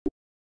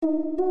Alright,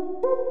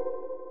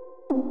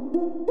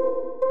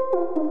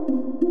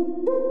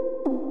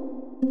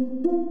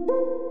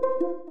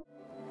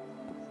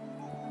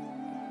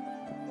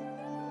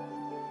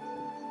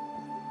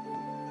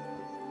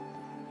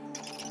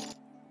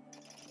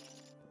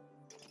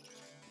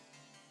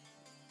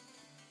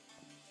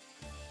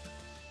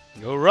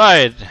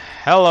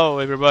 hello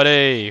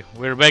everybody,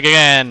 we're back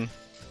again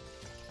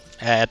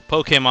at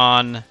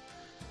Pokemon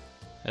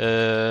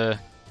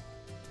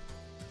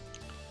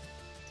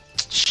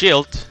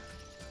Shield.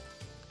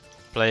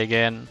 Play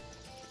again,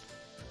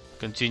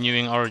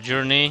 continuing our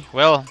journey.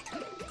 Well,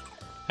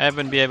 I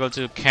haven't been able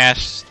to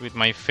cast with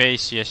my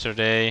face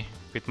yesterday,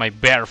 with my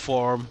bear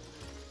form,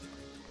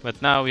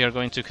 but now we are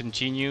going to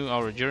continue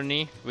our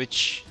journey,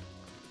 which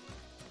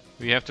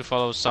we have to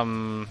follow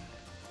some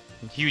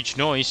huge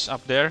noise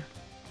up there.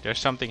 There's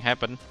something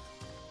happened.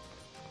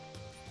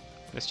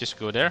 Let's just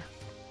go there.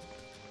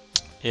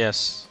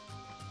 Yes,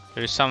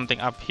 there is something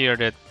up here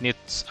that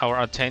needs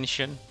our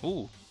attention.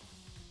 Ooh,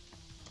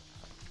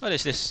 what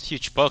is this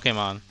huge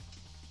Pokemon?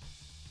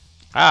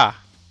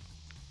 Ah,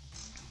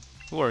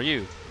 who are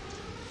you?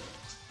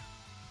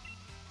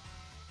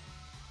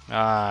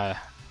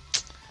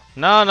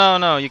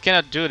 No, you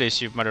cannot do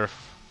this, you mother.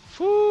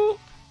 Foo.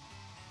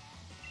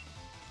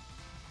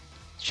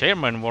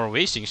 Chairman War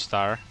Racing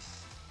Star.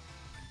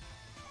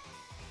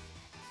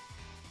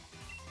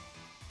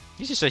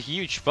 This is a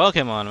huge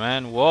Pokemon,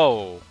 man.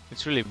 Whoa,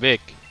 it's really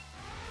big.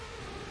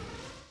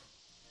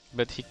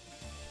 But he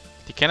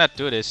cannot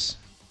do this.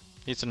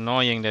 It's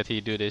annoying that he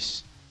do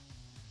this.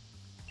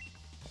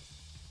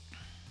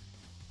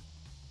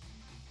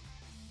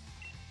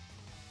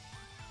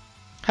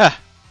 Ha!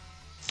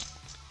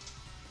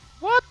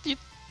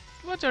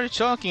 What are you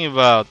talking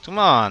about? Come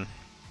on,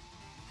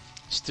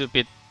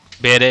 stupid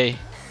Bede.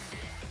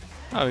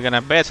 Oh, we're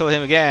gonna battle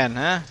him again,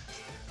 huh?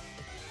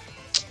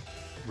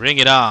 Bring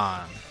it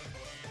on.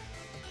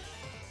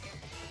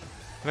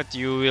 But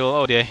you will.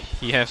 Oh, there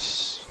he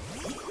has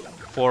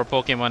 4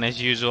 Pokemon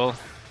as usual.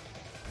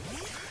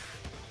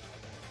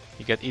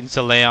 You got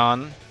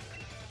Leon.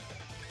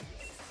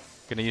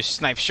 Gonna use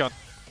Snipe Shot.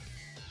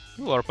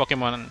 Ooh, our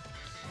Pokemon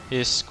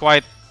is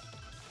quite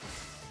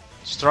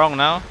strong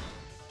now.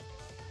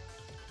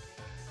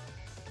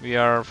 We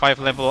are 5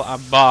 level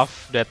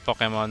above that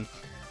Pokemon.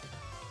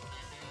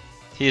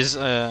 His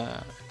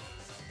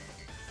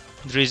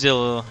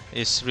Drizzle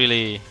is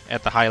really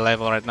at a high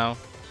level right now,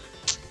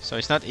 so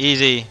it's not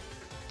easy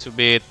to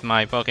beat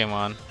my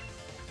Pokemon.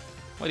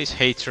 What is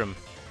Hatrum?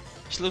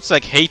 It looks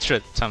like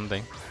hatred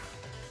something.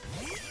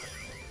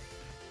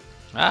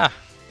 Ah,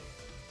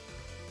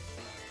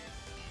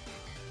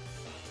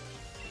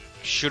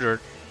 shooter.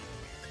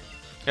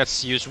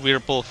 Let's use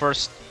Whirlpool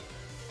first.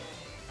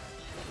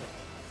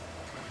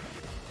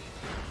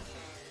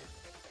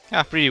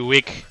 Ah, pretty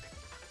weak.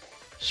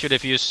 Should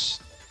have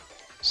used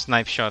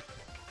Snipe Shot.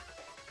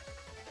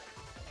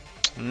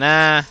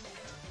 Nah.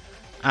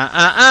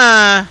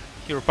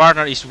 Your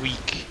partner is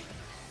weak.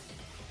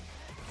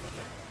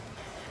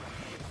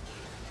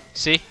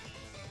 See?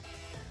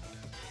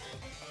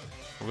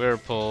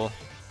 Whirlpool.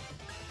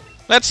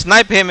 Let's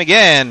snipe him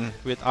again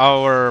with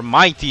our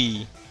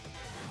mighty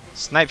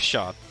Snipe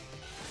Shot.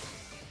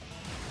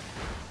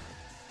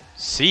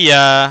 See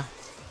ya.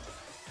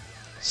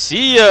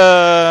 See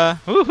ya.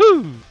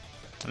 Woohoo!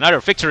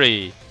 Another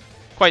victory.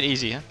 Quite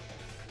easy, huh?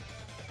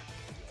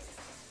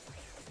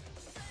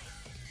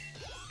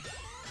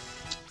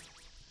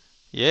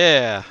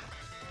 Yeah.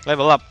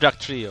 Level up Dark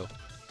Trio.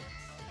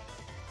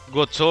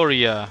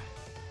 Gotoria.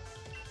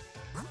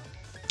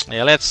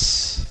 Yeah,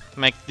 let's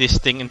make this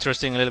thing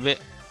interesting a little bit.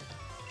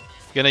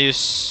 Gonna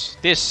use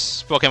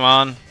this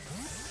Pokemon.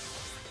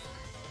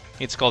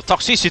 It's called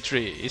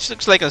Toxicity. It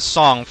looks like a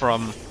song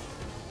from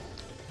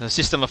the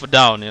System of a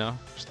Down, you know?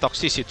 It's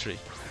Toxicity.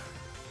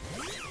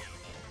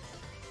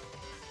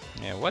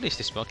 Yeah, what is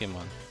this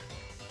Pokemon?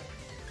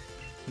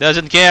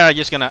 Doesn't care,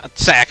 just gonna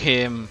attack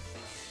him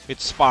with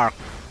Spark.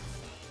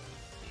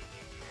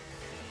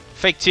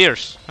 Fake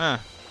tears, huh?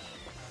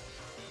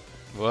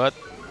 What?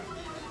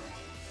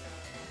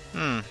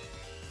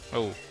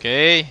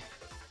 Okay.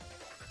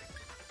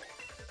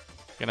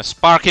 Gonna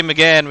spark him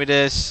again with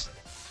this.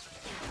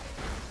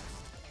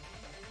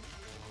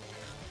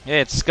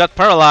 Yeah, it's got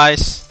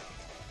paralyzed.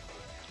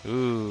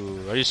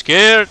 Ooh, are you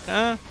scared,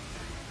 huh?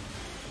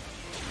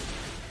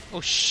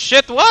 Oh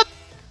shit, what?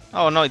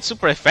 Oh no, it's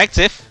super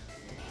effective.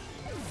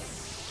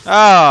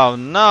 Oh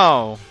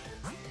no.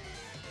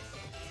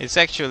 It's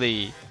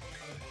actually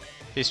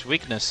his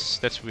weakness.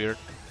 That's weird.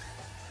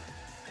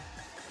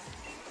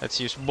 Let's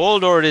use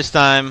Boulder this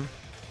time.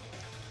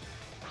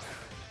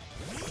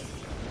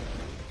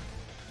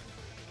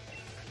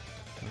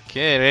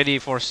 Okay, ready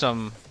for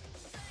some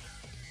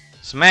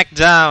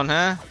smackdown,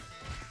 huh?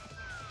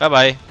 Bye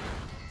bye.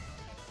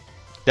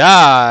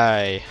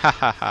 Die! Ha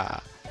ha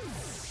ha.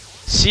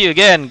 See you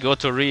again,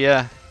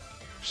 Gotoria.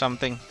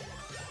 Something.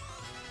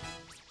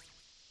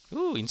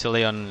 Ooh,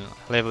 Leon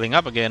leveling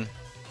up again.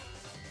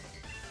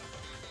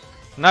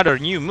 Another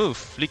new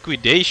move,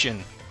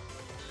 Liquidation.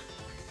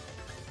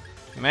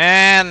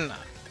 Man!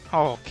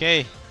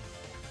 Okay.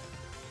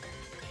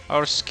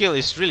 Our skill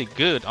is really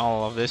good,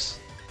 all of this.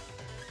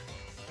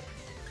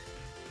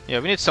 Yeah,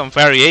 we need some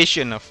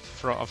variation of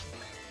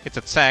its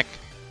attack.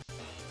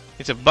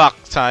 It's a bug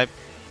type.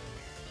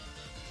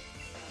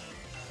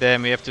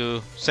 Then we have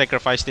to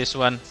sacrifice this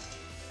one.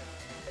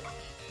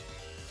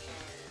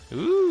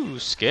 Ooh,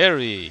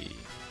 scary.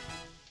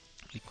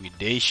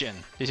 Liquidation.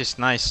 This is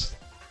nice.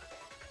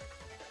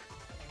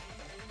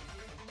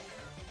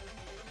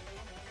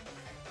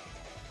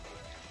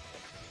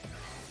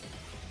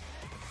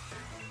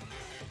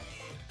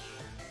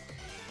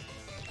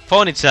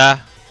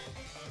 Ponyta.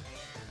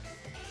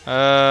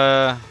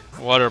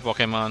 Water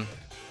Pokemon.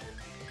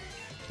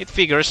 It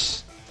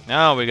figures.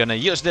 Now we're gonna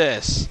use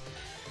this.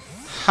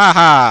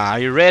 Haha, are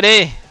you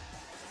ready?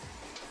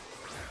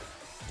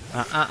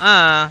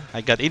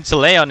 I got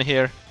Inteleon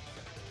here.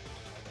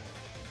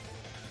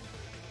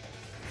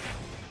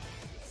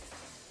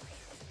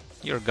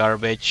 You're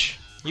garbage.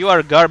 You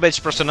are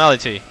garbage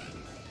personality.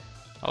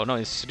 Oh no,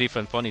 it's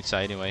different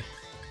Ponyta anyway.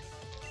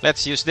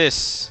 Let's use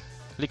this.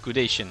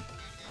 Liquidation.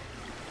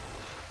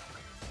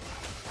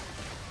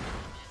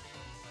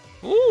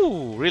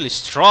 Ooh, really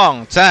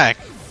strong attack.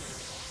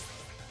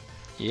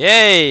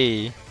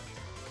 Yay!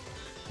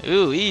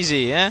 Ooh,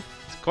 easy, eh?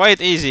 It's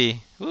quite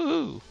easy.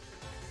 Woohoo!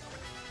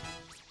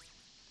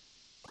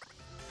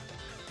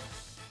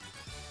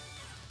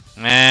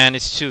 Man,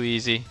 it's too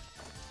easy.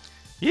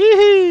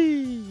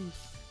 Yee!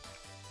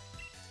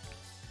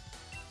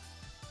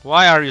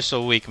 Why are you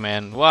so weak,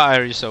 man? Why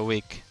are you so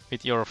weak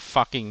with your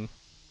fucking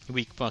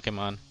weak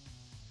Pokemon?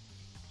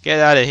 Get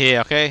out of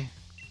here, okay?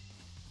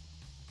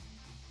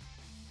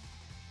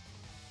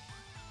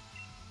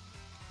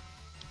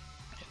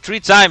 Three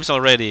times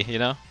already, you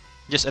know?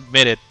 Just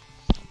admit it.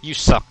 You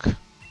suck.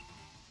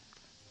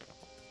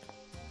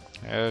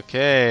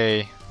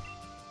 Okay.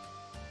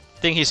 I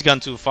think he's gone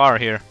too far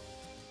here.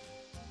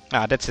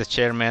 Ah, that's the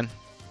chairman.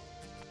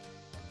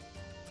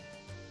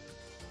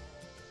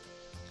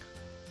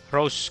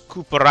 Rose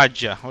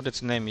Kuparaja. Oh,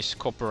 that's name is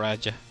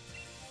Kuparaja.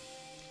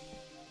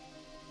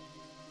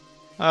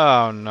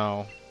 Oh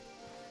no.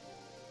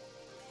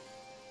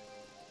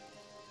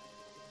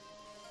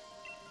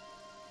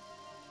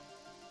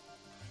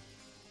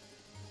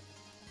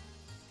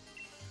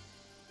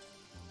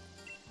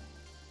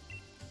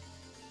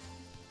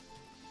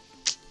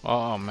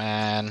 Oh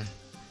man.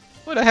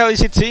 What the hell is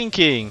he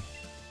thinking?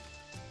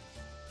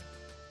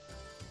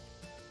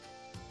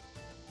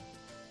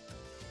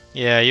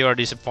 Yeah, you are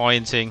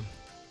disappointing.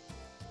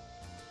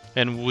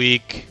 And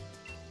weak.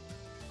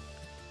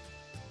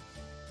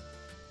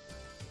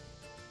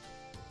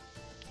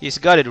 He's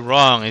got it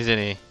wrong, isn't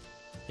he?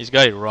 He's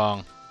got it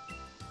wrong.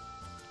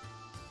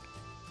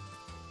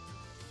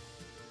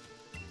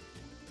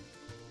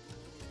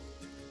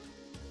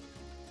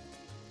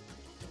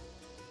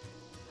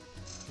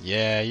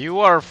 Yeah, you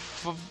are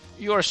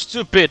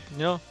stupid, you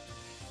know.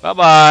 Bye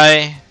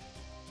bye.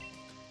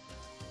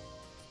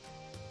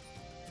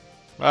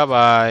 Bye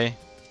bye.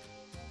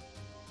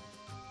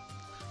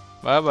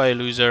 Bye bye,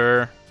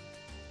 loser.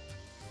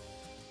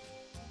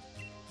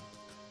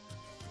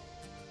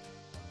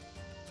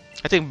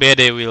 I think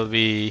Bede will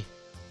be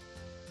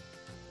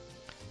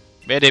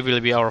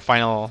our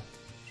final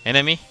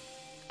enemy.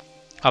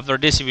 After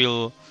this, we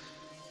will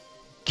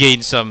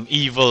gain some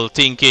evil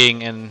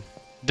thinking and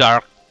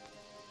dark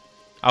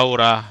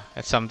aura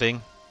at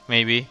something,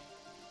 maybe,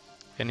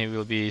 and he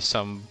will be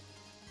some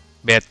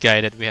bad guy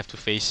that we have to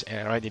face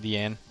right at the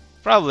end,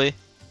 probably.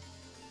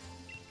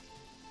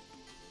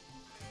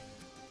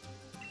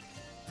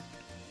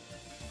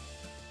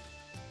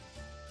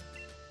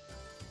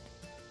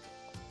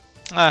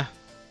 Ah,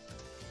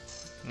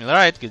 all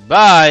right.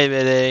 Goodbye,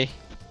 Bede.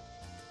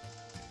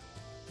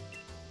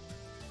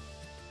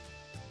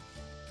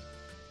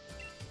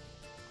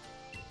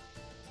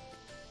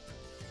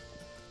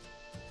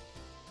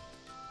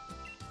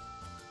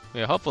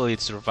 Yeah, hopefully it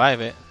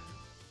survive it.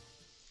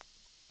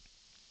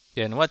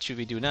 Then what should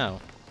we do now?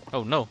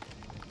 Oh no,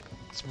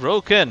 it's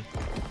broken.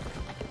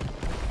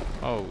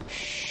 Oh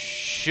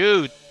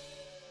shoot,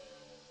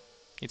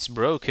 it's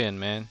broken,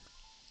 man.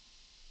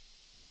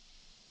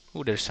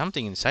 Oh, there's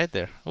something inside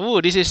there.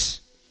 Oh, this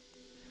is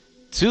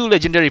 2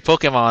 legendary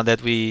Pokemon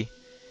that we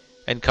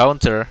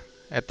encounter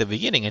at the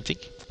beginning, I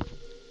think.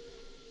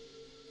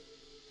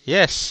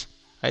 Yes,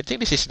 I think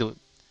this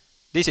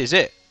is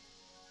it.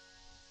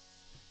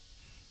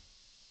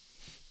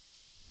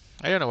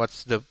 I don't know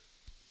what's the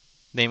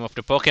name of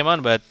the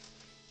Pokemon, but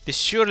this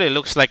surely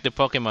looks like the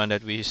Pokemon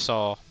that we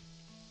saw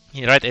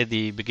right at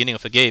the beginning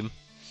of the game.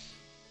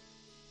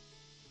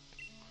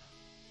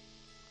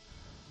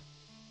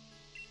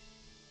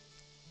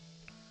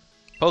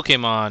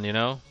 Pokemon, you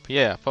know?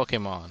 Yeah,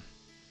 Pokemon.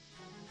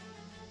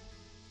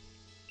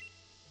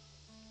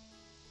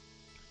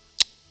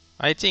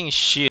 I think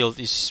Shield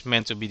is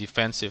meant to be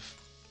defensive.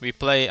 I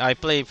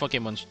play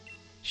Pokemon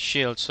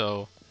Shield,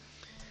 so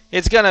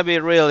it's gonna be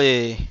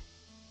really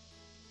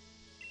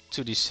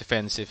too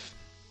defensive.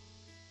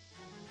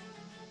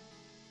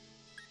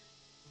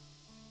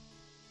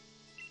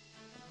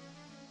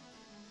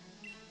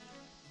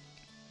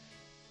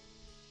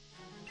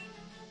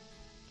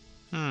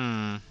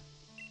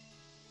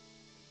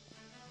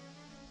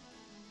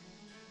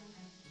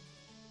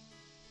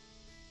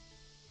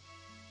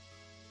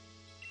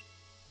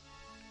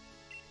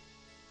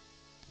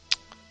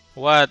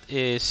 What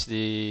is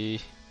the...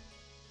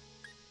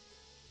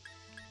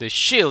 The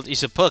shield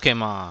is a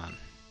Pokemon.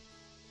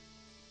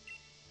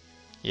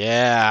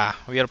 Yeah,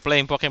 we are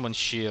playing Pokemon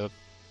Shield.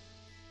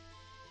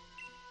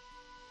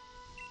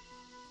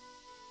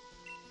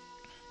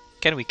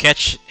 Can we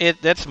catch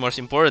it? That's the most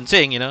important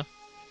thing, you know.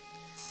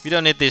 We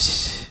don't need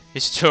this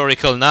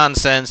historical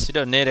nonsense. You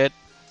don't need it.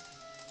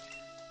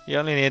 You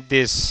only need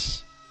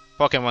this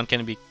Pokemon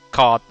can be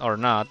caught or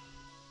not.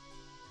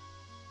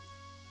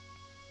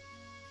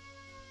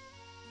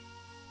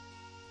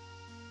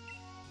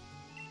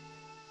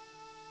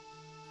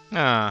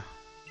 Ah,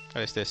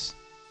 what is this?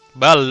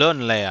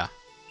 Balloon Layer.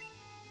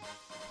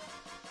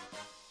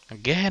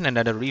 Again,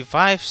 another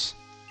revives.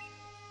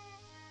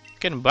 You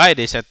can buy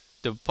this at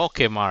the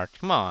Pokemart.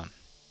 Come on.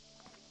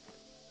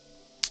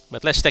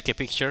 But let's take a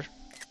picture.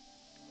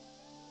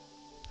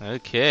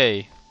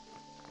 Okay.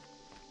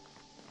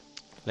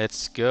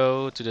 Let's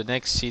go to the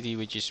next city,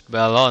 which is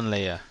Balloon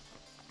Layer.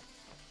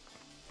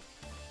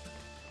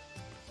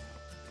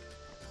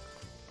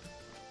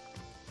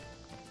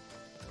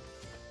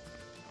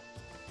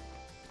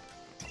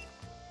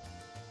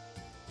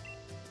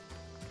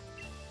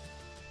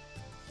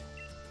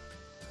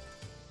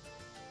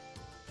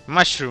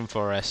 Mushroom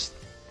Forest.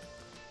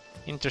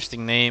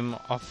 Interesting name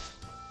of...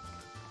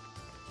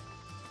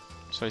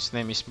 So his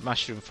name is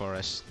Mushroom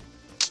Forest.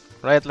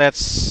 Right,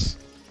 let's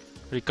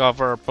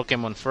recover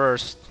Pokemon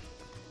first.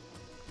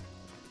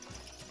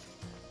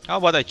 How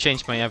about I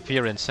change my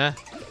appearance, huh?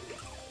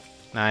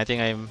 Nah, I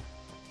think I'm...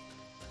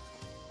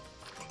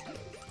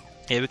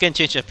 Yeah, we can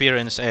change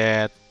appearance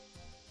at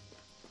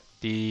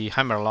the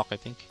Hammerlock, I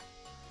think.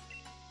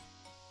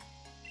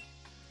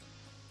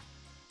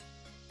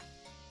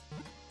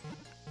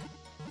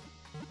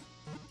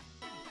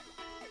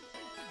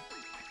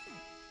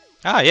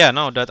 Ah, yeah,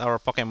 now that our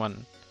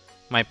Pokemon,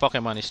 my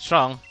Pokemon is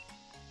strong,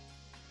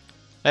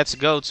 let's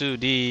go to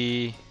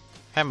the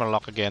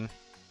Hammerlock again.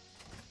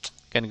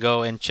 Can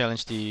go and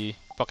challenge the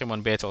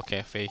Pokemon Battle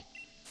Cafe.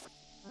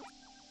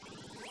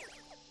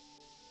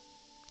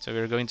 So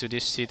we're going to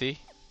this city.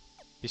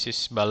 This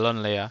is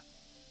Balloon Layer,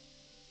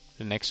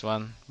 the next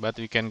one. But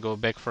we can go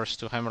back first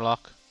to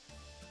Hammerlock.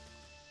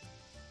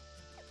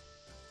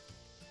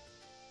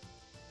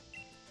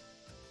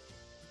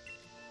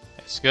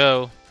 Let's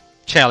go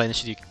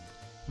challenge the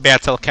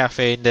Battle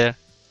Cafe in there.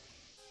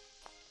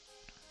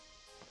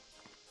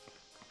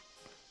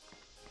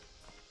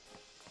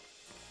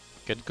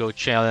 Could go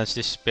challenge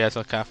this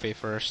Battle Cafe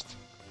first.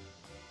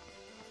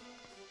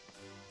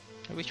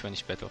 Which one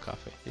is Battle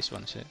Cafe? This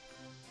one is it.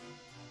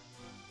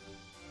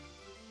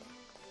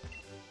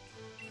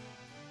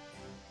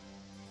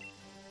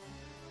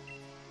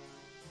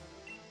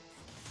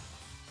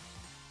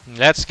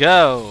 Let's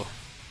go!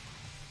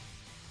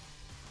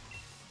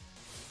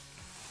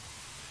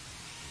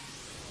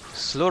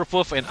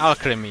 Slurpuff and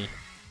Alchemy.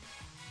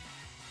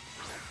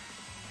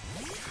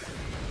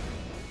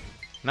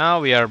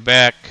 Now we are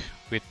back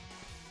with...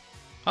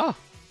 Oh!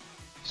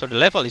 So the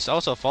level is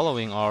also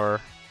following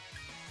our...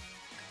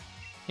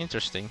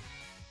 Interesting.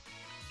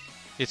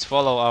 It's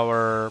follow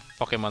our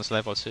Pokemon's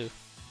level too.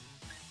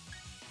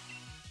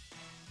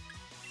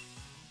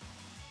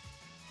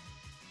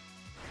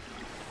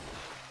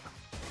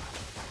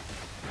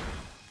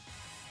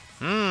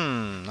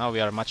 Now we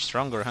are much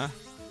stronger, huh?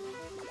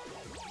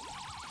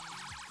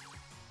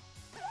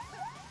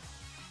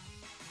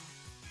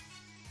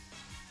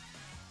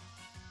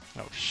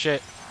 Oh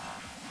shit.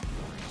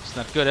 It's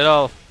not good at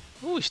all.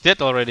 Ooh, he's dead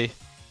already.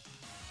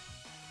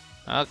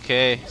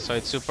 Okay, so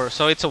it's super.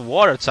 So it's a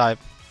water type.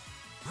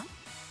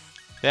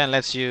 Then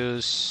let's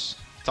use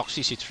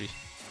Toxicity.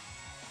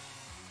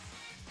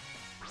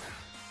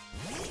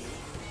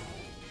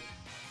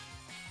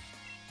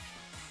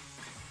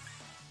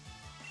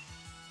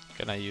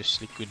 Gonna use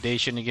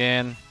Liquidation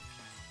again.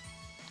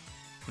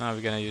 Now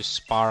we're gonna use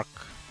Spark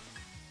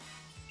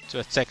to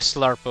attack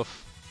Slurpuff.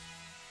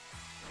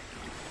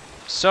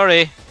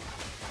 Sorry,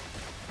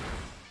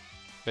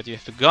 but you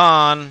have to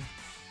gone.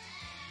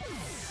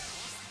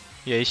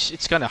 Yeah,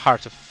 it's kind of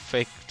hard to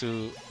fake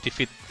to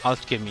defeat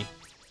Alchemy.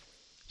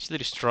 He's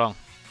really strong.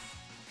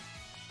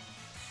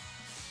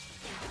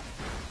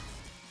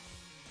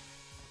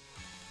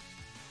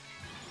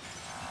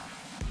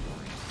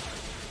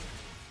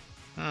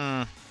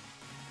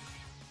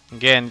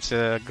 Again, it's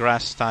a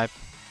grass type.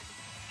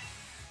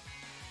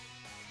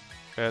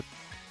 But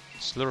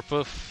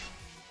Slurpuff.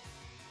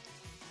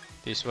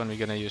 This one we're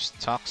gonna use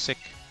Toxic.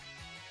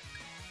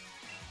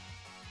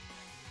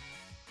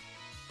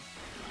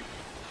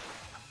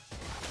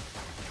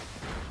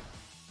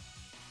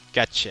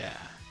 Gotcha.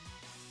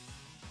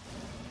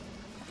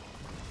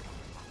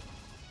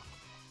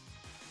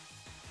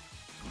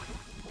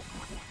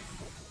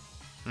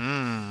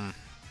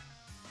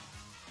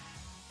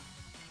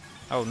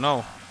 Oh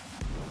no.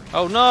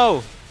 Oh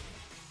no!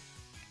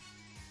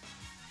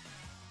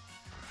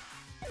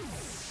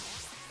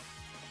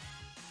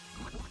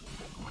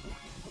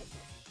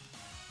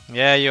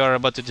 Yeah, you are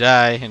about to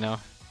die, you know.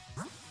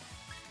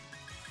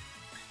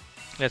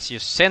 Let's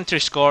use Sentry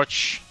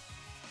Scorch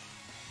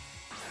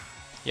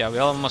Yeah,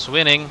 we're almost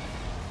winning.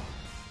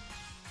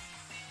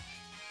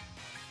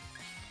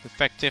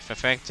 Effective,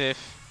 effective.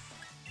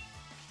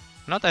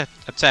 Not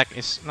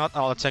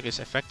all attack is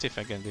effective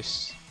against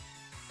this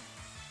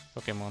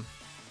Pokemon.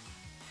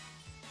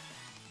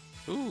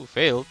 Ooh,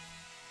 failed.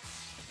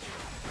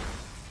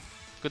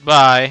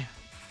 Goodbye.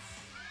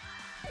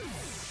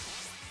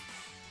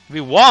 We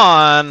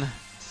won!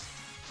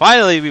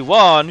 Finally, we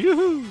won!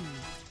 Yoo-hoo!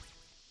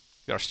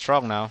 We are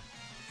strong now.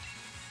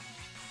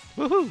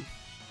 Woohoo!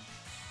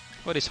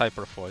 What is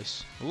Hyper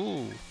Voice?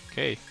 Ooh,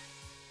 okay.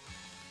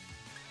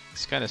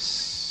 It's kind of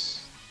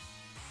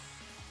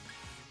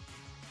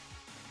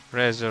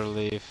Razor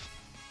Leaf.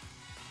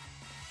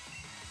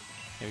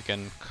 You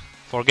can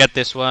forget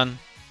this one.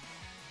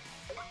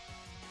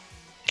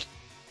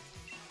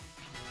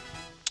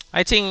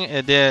 I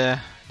think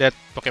that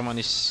Pokemon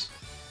is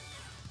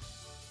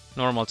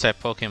normal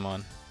type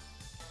Pokemon.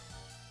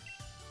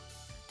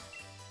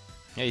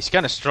 Yeah, he's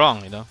kind of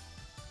strong, you know.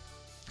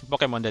 The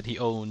Pokemon that he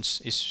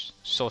owns is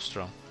so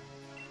strong.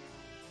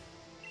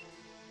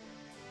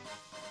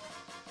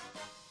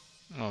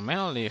 Oh man,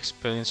 only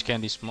experience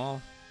Candy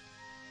Small.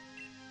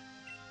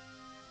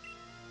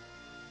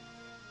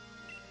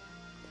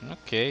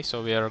 Okay,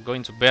 so we are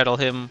going to battle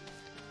him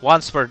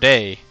once per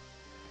day.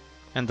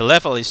 And the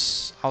level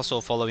is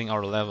also following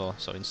our level,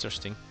 so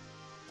interesting.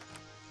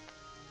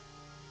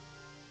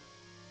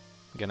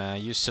 Gonna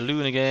use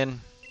Saloon again.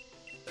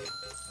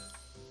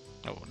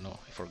 Oh no,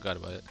 I forgot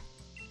about it.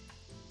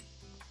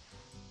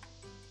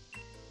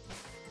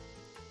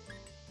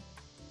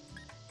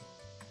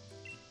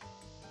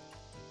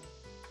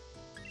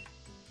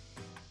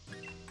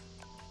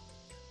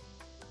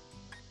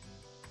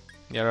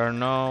 There are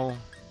no...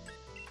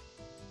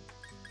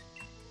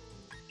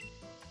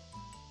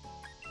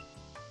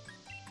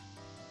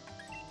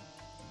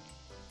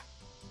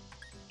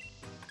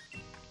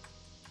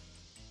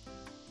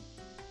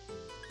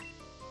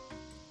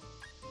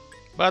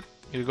 But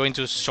you're going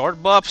to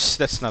short buffs?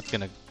 That's not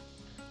gonna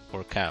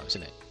work out,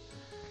 isn't it?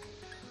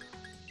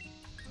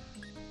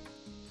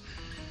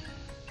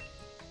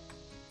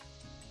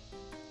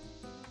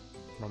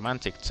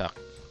 Romantic Tuck.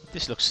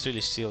 This looks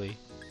really silly.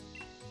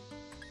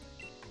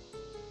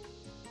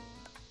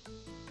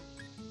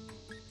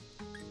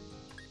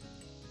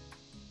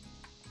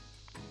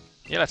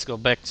 Yeah, let's go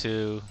back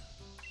to...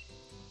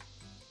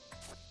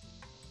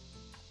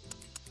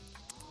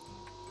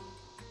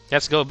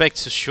 Let's go back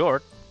to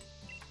short.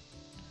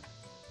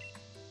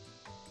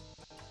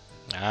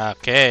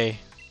 Okay.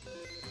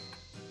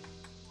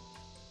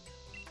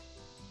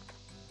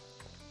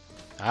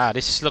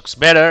 This looks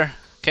better.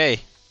 Okay.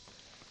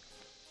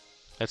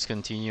 Let's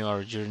continue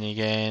our journey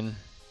again.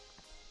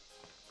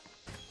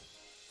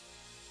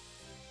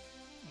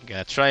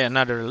 Gotta try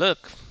another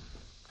look.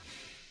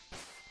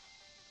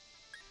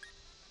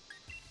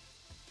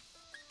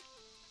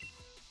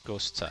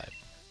 Ghost type.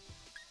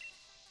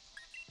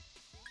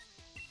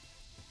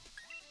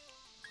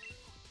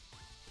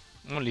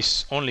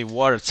 Only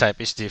water type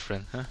is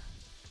different, huh?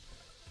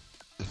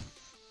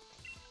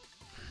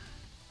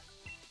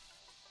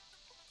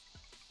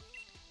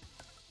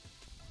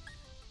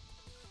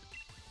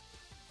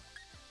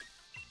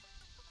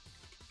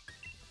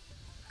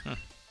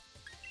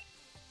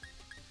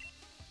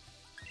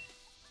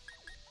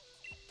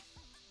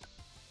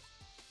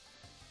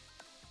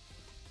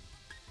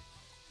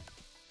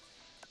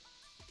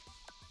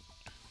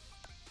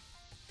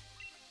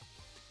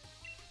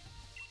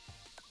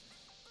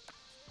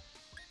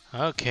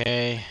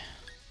 Okay.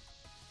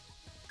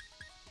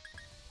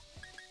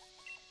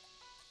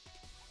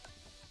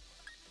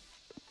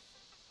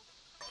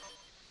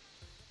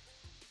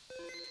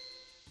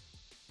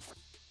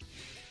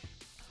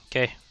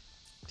 Okay.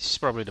 This is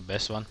probably the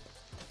best one.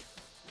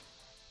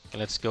 Okay,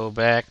 let's go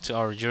back to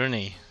our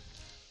journey.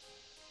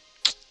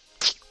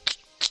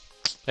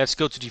 Let's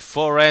go to the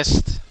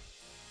forest.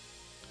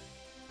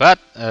 But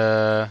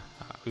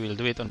we will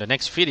do it on the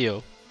next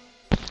video,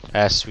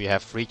 as we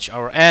have reached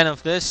our end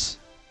of this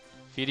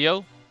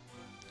video.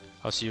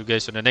 I'll see you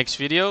guys on the next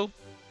video.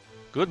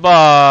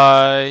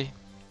 Goodbye.